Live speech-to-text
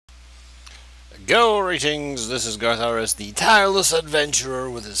Greetings, this is garthrs, the tireless adventurer,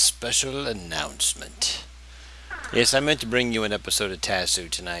 with a special announcement. Yes, I meant to bring you an episode of TASU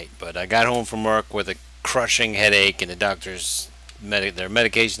tonight, but I got home from work with a crushing headache, and the doctor's their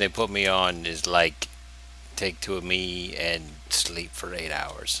medication they put me on is like take two of me and sleep for 8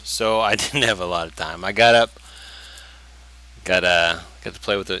 hours. So I didn't have a lot of time. I got up, got to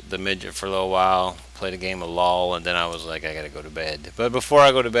play with the midget for a little while, played a game of LOL, and then I was like, I gotta go to bed. But before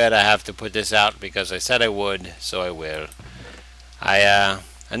I go to bed, I have to put this out because I said I would, so I will. I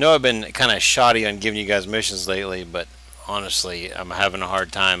know I've been kind of shoddy on giving you guys missions lately, but honestly, I'm having a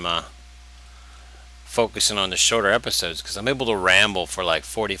hard time focusing on the shorter episodes because I'm able to ramble for like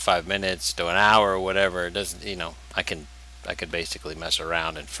 45 minutes to an hour or whatever. It doesn't, I could basically mess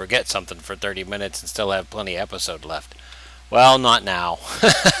around and forget something for 30 minutes and still have plenty of episode left. Well, not now.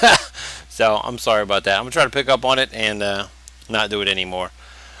 So I'm sorry about that. I'm gonna try to pick up on it and not do it anymore.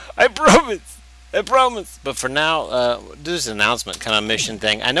 I promise. I promise. But for now, do this announcement kind of mission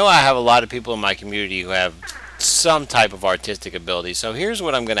thing. I know I have a lot of people in my community who have some type of artistic ability. So here's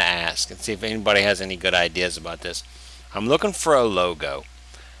what I'm gonna ask and see if anybody has any good ideas about this. I'm looking for a logo.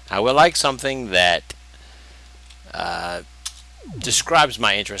 I would like something that describes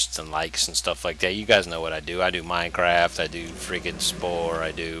my interests and likes and stuff like that. You guys know what I do. I do Minecraft, I do freaking Spore,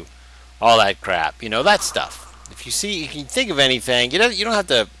 I do all that crap. You know, that stuff. If you see, if you think of anything, you don't have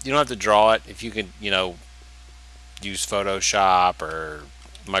to draw it. If you can, use Photoshop or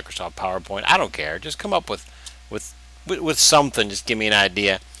Microsoft PowerPoint, I don't care. Just come up with something. Just give me an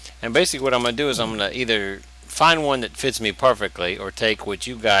idea. And basically what I'm going to do is I'm going to either find one that fits me perfectly or take what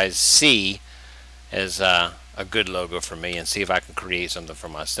you guys see as a good logo for me and see if I can create something for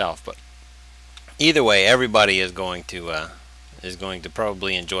myself. But either way, everybody is going to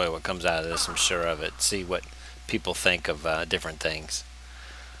probably enjoy what comes out of this. I'm sure of it. See what people think of different things.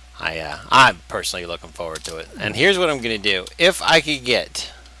 I'm personally looking forward to it. And here's what I'm going to do. If I could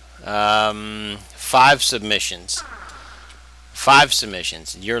get 5 submissions,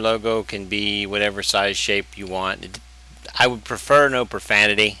 your logo can be whatever size, shape you want. I would prefer no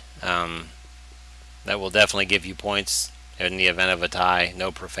profanity. That will definitely give you points in the event of a tie.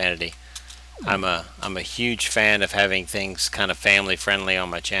 No profanity. I'm a huge fan of having things kind of family friendly on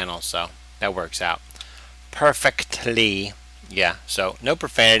my channel, so that works out perfectly. Yeah, so no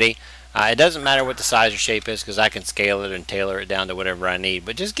profanity. It doesn't matter what the size or shape is because I can scale it and tailor it down to whatever I need.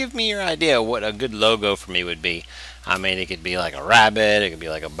 But just give me your idea of what a good logo for me would be. I mean, it could be like a rabbit, it could be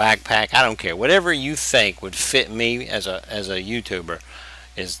like a backpack. I don't care. Whatever you think would fit me as a YouTuber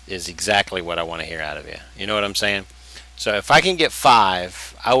is exactly what I want to hear out of you. You know what I'm saying? So if I can get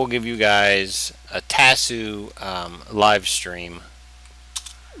 5, I will give you guys a TASU live stream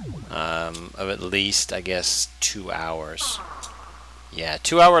of at least, I guess, 2 hours. Yeah,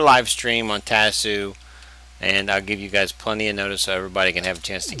 2-hour live stream on TASU, and I'll give you guys plenty of notice so everybody can have a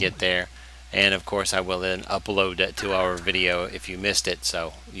chance to get there. And of course, I will then upload that 2-hour video if you missed it,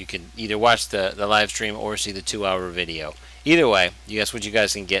 so you can either watch the live stream or see the 2-hour video. Either way, you guess what you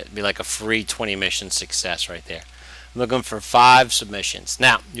guys can get. It'd be like a free 20 mission success right there. I'm looking for 5 submissions.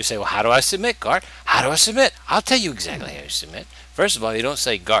 Now, you say, well, how do I submit, Gart? How do I submit? I'll tell you exactly how to submit. First of all, you don't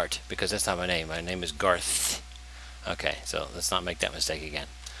say Gart, because that's not my name. My name is Garth. Okay, so let's not make that mistake again.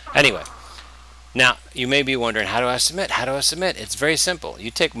 Anyway, now, you may be wondering, how do I submit? How do I submit? It's very simple. You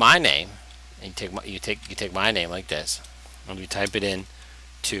take my name, and you take my name like this, and you type it in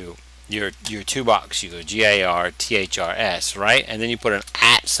to your 2 box. You go GARTHRS, right? And then you put an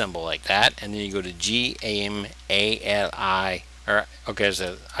 @ symbol like that, and then you go to GMALI, or okay,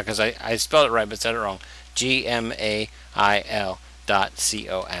 because I spelled it right but said it wrong. GMAIL.com,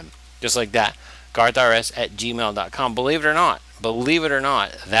 just like that. garthrs@gmail.com. Believe it or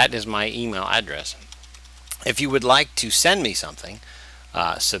not, that is my email address. If you would like to send me something,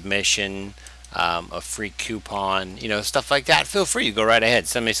 submission, a free coupon, stuff like that, feel free to go right ahead,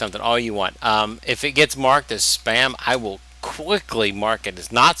 send me something, all you want. If it gets marked as spam, I will quickly mark it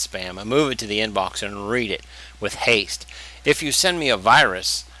as not spam and move it to the inbox and read it with haste. If you send me a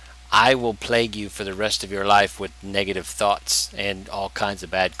virus, I will plague you for the rest of your life with negative thoughts and all kinds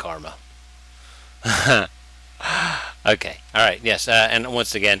of bad karma. Okay, alright, yes, and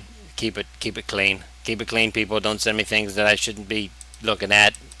once again, keep it clean. Keep it clean, people. Don't send me things that I shouldn't be looking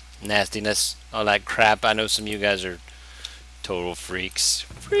at. Nastiness, all that crap. I know some of you guys are total freaks.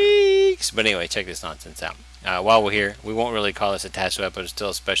 But anyway, check this nonsense out. While we're here, we won't really call this a TASU episode. It's still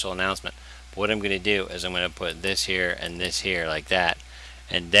a special announcement. But what I'm going to do is I'm going to put this here and this here like that.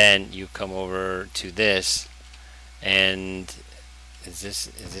 And then you come over to this. And is this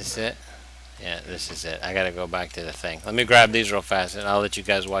it? Yeah, this is it. I got to go back to the thing. Let me grab these real fast and I'll let you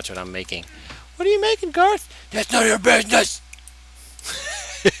guys watch what I'm making. What are you making, Garth? That's none of your business.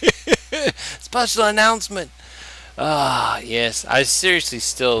 Special announcement. Ah, yes. I seriously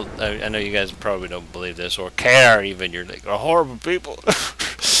still, I know you guys probably don't believe this or care even. You're like, "Are horrible people."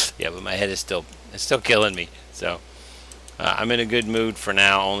 Yeah, but my head is still, it's still killing me. So, I'm in a good mood for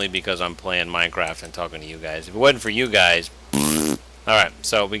now, only because I'm playing Minecraft and talking to you guys. If it wasn't for you guys, alright,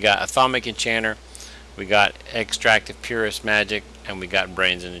 so we got Atomic Enchanter, we got Extractive Purist Magic, and we got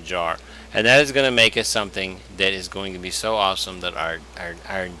Brains in a Jar. And that is going to make us something that is going to be so awesome that our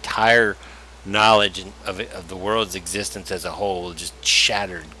entire knowledge of the world's existence as a whole will just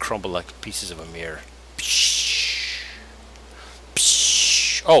shatter and crumble like pieces of a mirror.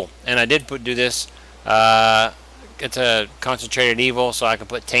 Oh, and I did do this. It's a concentrated evil, so I can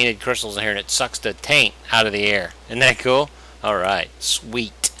put tainted crystals in here and it sucks the taint out of the air. Isn't that cool? Alright,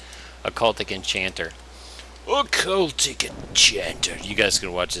 sweet. Occultic Enchanter. Occultic Enchanter. You guys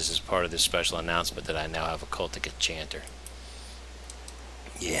can watch this as part of this special announcement that I now have Occultic Enchanter.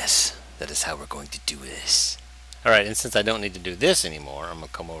 Yes, that is how we're going to do this. Alright, and since I don't need to do this anymore, I'm going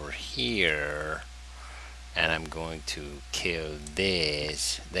to come over here and I'm going to kill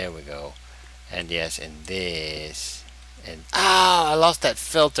this. There we go. And yes, and this. And I lost that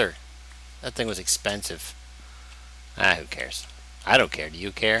filter. That thing was expensive. Who cares? I don't care. Do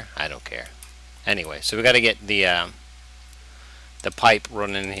you care? I don't care. Anyway, so we got to get the pipe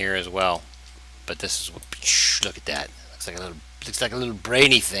running in here as well. But this is what, look at that. Looks like a little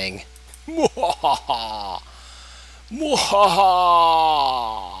brainy thing.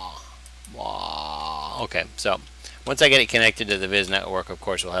 Okay, so once I get it connected to the Viz network, of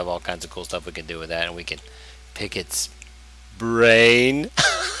course, we'll have all kinds of cool stuff we can do with that, and we can pick its brain.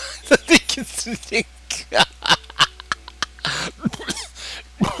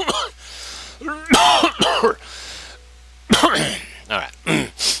 Alright,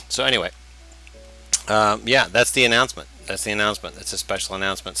 so anyway, yeah, that's the announcement. That's the announcement. It's a special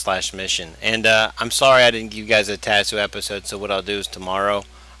announcement / mission. And I'm sorry I didn't give you guys a TASU episode, so what I'll do is tomorrow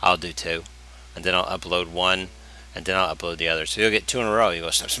I'll do 2. And then I'll upload 1, and then I'll upload the other. So you'll get 2 in a row. You go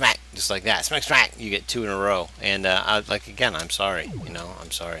smack, just like that. Smack, smack. You get 2 in a row. And like again, I'm sorry. You know,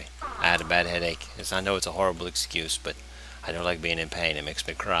 I'm sorry. I had a bad headache. I know it's a horrible excuse, but I don't like being in pain. It makes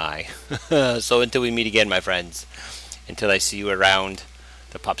me cry. So until we meet again, my friends. Until I see you around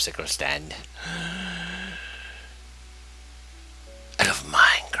the popsicle stand. I love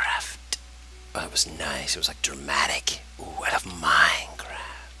Minecraft. Oh, it was nice. It was like dramatic. Ooh, I love Minecraft.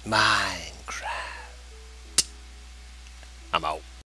 Minecraft. I'm out.